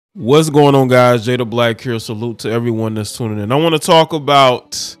What's going on, guys? Jay the Black here. Salute to everyone that's tuning in. I want to talk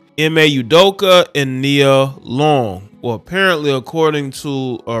about Ime Udoka and Nia Long. Well, apparently, according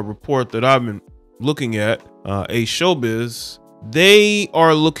to a report that I've been looking at, A Showbiz, they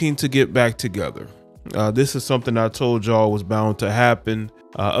are looking to get back together. This is something I told y'all was bound to happen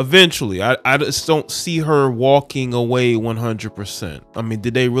eventually. I just don't see her walking away 100%. I mean,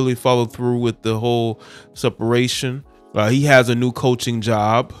 did they really follow through with the whole separation? He has a new coaching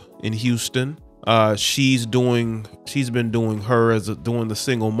job in Houston. She's been doing the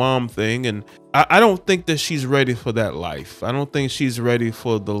single mom thing, and I don't think that she's ready for that life. I don't think she's ready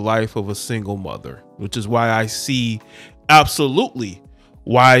for the life of a single mother, which is why I see absolutely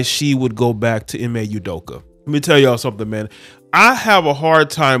why she would go back to Ime Udoka. Let me tell y'all something, man. I have a hard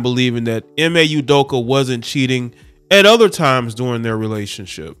time believing that Ime Udoka wasn't cheating at other times during their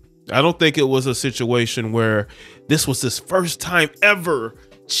relationship. I don't think it was a situation where this was his first time ever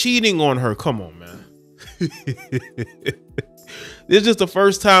cheating on her. Come on, man. This is just the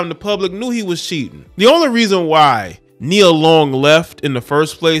first time the public knew he was cheating. The only reason why Nia Long left in the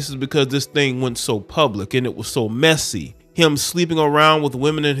first place is because this thing went so public and it was so messy. Him sleeping around with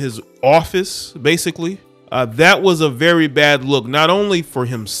women in his office, basically. That was a very bad look, not only for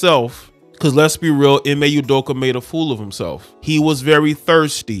himself, because let's be real, Ime Udoka made a fool of himself. He was very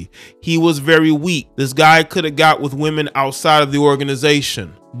thirsty. He was very weak. This guy could have got with women outside of the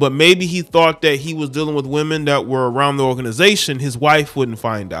organization, but maybe he thought that he was dealing with women that were around the organization. His wife wouldn't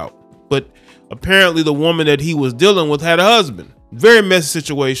find out. But apparently the woman that he was dealing with had a husband. Very messy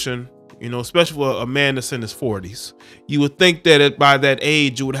situation, you know, especially for a man that's in his 40s. You would think that by that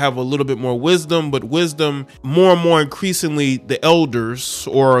age, you would have a little bit more wisdom, but wisdom, more and more increasingly, the elders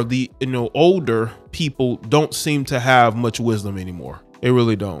or the, older people don't seem to have much wisdom anymore. They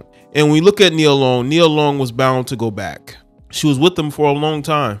really don't. And when we look at Nia Long was bound to go back. She was with them for a long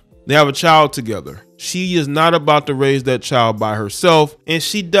time. They have a child together. She is not about to raise that child by herself, and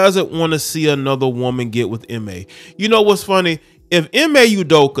she doesn't want to see another woman get with Ime. You know what's funny? If Ime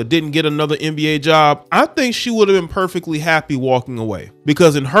Udoka didn't get another NBA job, I think she would have been perfectly happy walking away,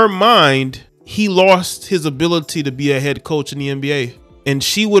 because in her mind, he lost his ability to be a head coach in the NBA, and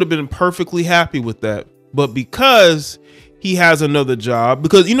she would have been perfectly happy with that. But because he has another job,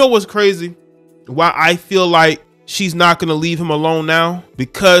 because you know what's crazy? Why I feel like she's not going to leave him alone now,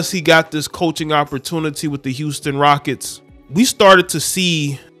 because he got this coaching opportunity with the Houston Rockets. We started to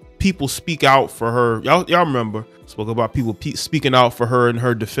see people speak out for her. Y'all remember? Spoke about people speaking out for her in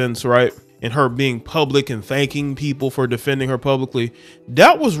her defense, right? And her being public and thanking people for defending her publicly.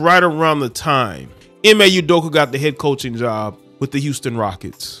 That was right around the time Ime Udoka got the head coaching job with the Houston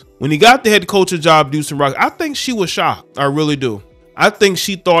Rockets. When he got the head coaching job with Houston Rockets, I think she was shocked. I really do. I think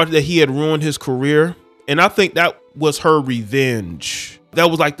she thought that he had ruined his career. And I think that was her revenge.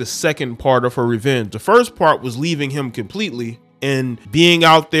 That was like the second part of her revenge. The first part was leaving him completely and being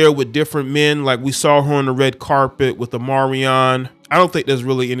out there with different men, like we saw her on the red carpet with Amarion. I don't think there's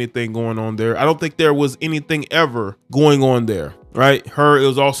really anything going on there. I don't think there was anything ever going on there, right? It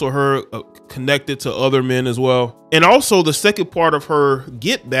was also her connected to other men as well. And also the second part of her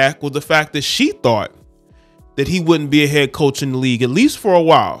get back was the fact that she thought that he wouldn't be a head coach in the league, at least for a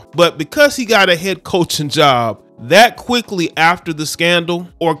while. But because he got a head coaching job that quickly after the scandal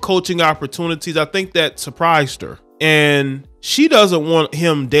or coaching opportunities, I think that surprised her. And she doesn't want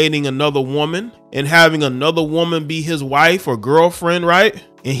him dating another woman and having another woman be his wife or girlfriend, right?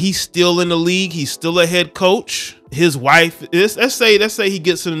 And he's still in the league. He's still a head coach. His wife is, let's say he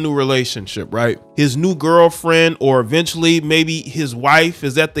gets in a new relationship, right? His new girlfriend, or eventually maybe his wife,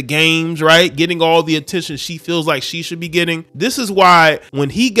 is at the games, right? Getting all the attention she feels like she should be getting. This is why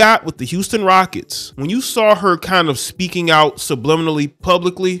when he got with the Houston Rockets, when you saw her kind of speaking out subliminally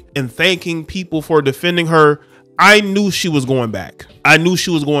publicly and thanking people for defending her, I knew she was going back. I knew she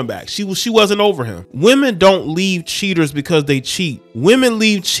was going back. She wasn't over him. Women don't leave cheaters because they cheat. Women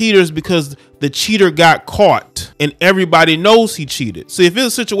leave cheaters because the cheater got caught and everybody knows he cheated. So if it's a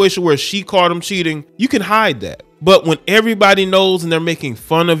situation where she caught him cheating, you can hide that. But when everybody knows and they're making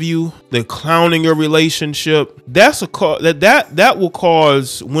fun of you, they're clowning your relationship, that's that will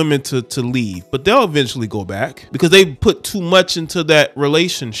cause women to leave. But they'll eventually go back because they've put too much into that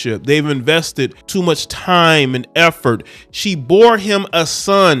relationship. They've invested too much time and effort. She bore him a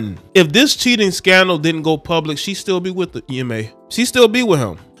son. If this cheating scandal didn't go public, she'd still be with Ime. She'd still be with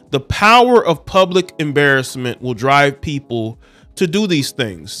him. The power of public embarrassment will drive people to do these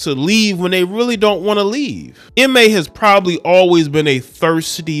things, to leave when they really don't want to leave. Ime has probably always been a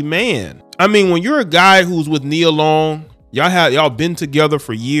thirsty man. I mean, when you're a guy who's with Nia Long, y'all been together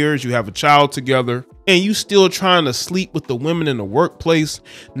for years, you have a child together, and you still trying to sleep with the women in the workplace,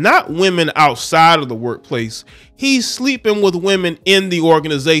 not women outside of the workplace. He's sleeping with women in the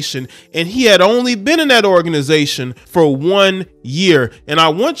organization, and he had only been in that organization for 1 year. And I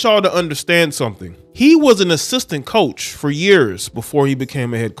want y'all to understand something. He was an assistant coach for years before he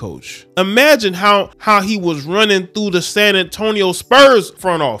became a head coach. Imagine how he was running through the San Antonio Spurs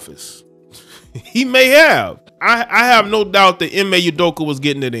front office. He may have. I have no doubt that Ime Udoka was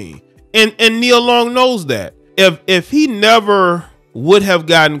getting it in. And Nia Long knows that. If he never would have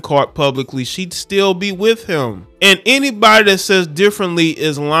gotten caught publicly, she'd still be with him. And anybody that says differently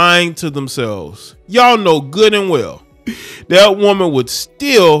is lying to themselves. Y'all know good and well that woman would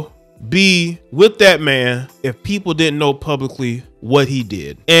still be with that man if people didn't know publicly what he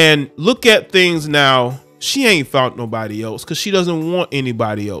did. And look at things now. She ain't found nobody else because she doesn't want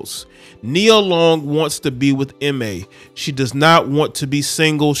anybody else. Nia Long wants to be with Ime. She does not want to be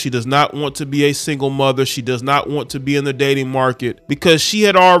single. She does not want to be a single mother. She does not want to be in the dating market because she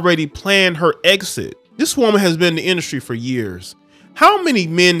had already planned her exit. This woman has been in the industry for years. How many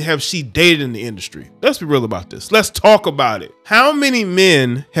men have she dated in the industry? Let's be real about this. Let's talk about it. How many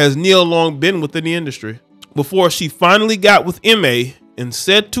men has Nia Long been within the industry before she finally got with Ime and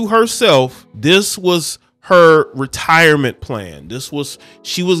said to herself, this was her retirement plan.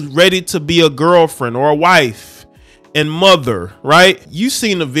 She was ready to be a girlfriend or a wife and mother, right? You've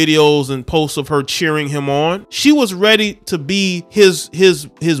seen the videos and posts of her cheering him on. She was ready to be his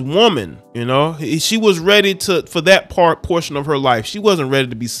woman, you know? She was ready for that portion of her life. She wasn't ready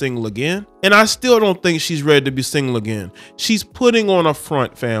to be single again. And I still don't think she's ready to be single again. She's putting on a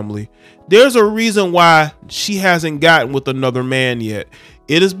front, family. There's a reason why she hasn't gotten with another man yet.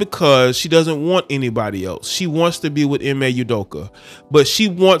 It is because she doesn't want anybody else. She wants to be with Ime Udoka, but she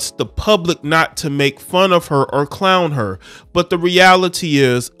wants the public not to make fun of her or clown her. But the reality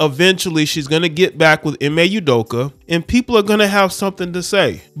is, eventually she's going to get back with Ime Udoka and people are going to have something to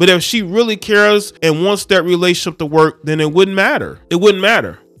say. But if she really cares and wants that relationship to work, then it wouldn't matter. It wouldn't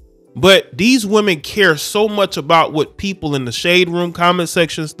matter. But these women care so much about what people in the shade room comment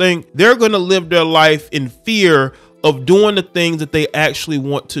sections think. They're going to live their life in fear of doing the things that they actually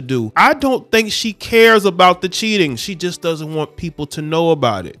want to do. I don't think she cares about the cheating. She just doesn't want people to know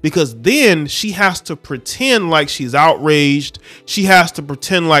about it, because then she has to pretend like she's outraged. She has to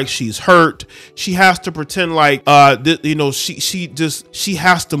pretend like she's hurt. She has to pretend like she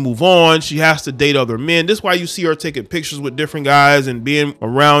has to move on. She has to date other men. This is why you see her taking pictures with different guys and being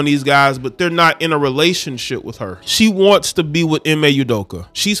around these guys, but they're not in a relationship with her. She wants to be with Ime Udoka.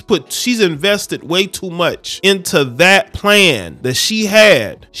 She's invested way too much into that plan that she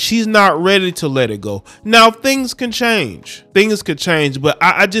had. She's not ready to let it go. Now things can change. Things could change, but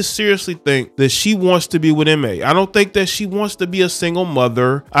I just seriously think that she wants to be with Ime. I don't think that she wants to be a single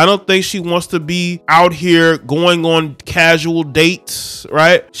mother. I don't think she wants to be out here going on casual dates,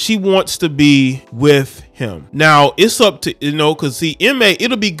 right? She wants to be with him. Now it's up to, because see, Ime,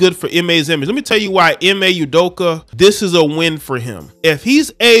 it'll be good for Ime's image. Let me tell you why Ime Udoka, this is a win for him. If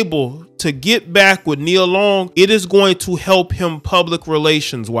he's able to get back with Nia Long, it is going to help him public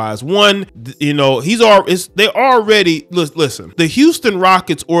relations wise. One, they're already, listen, the Houston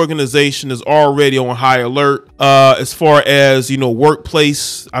Rockets organization is already on high alert as far as,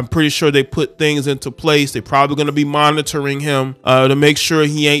 workplace. I'm pretty sure they put things into place. They're probably going to be monitoring him to make sure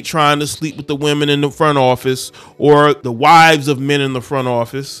he ain't trying to sleep with the women in the front office or the wives of men in the front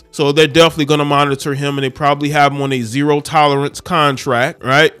office. So they're definitely going to monitor him, and they probably have him on a zero tolerance contract,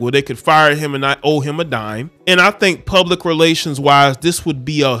 right? Where they could fire him and not owe him a dime. And I think public relations wise, this would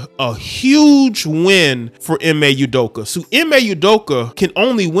be a huge win for Ime Udoka. So Ime Udoka can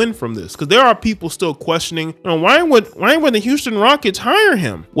only win from this, because there are people still questioning, why would the Houston Rockets hire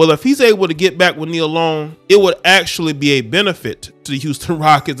him? Well, if he's able to get back with Nia Long, it would actually be a benefit to the Houston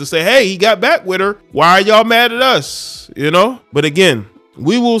Rockets to say, hey, he got back with her. Why are y'all mad at us? But again,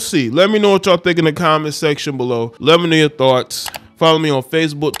 we will see. Let me know what y'all think in the comment section below. Let me know your thoughts. Follow me on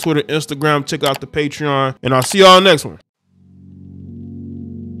Facebook, Twitter, Instagram. Check out the Patreon, and I'll see y'all next one.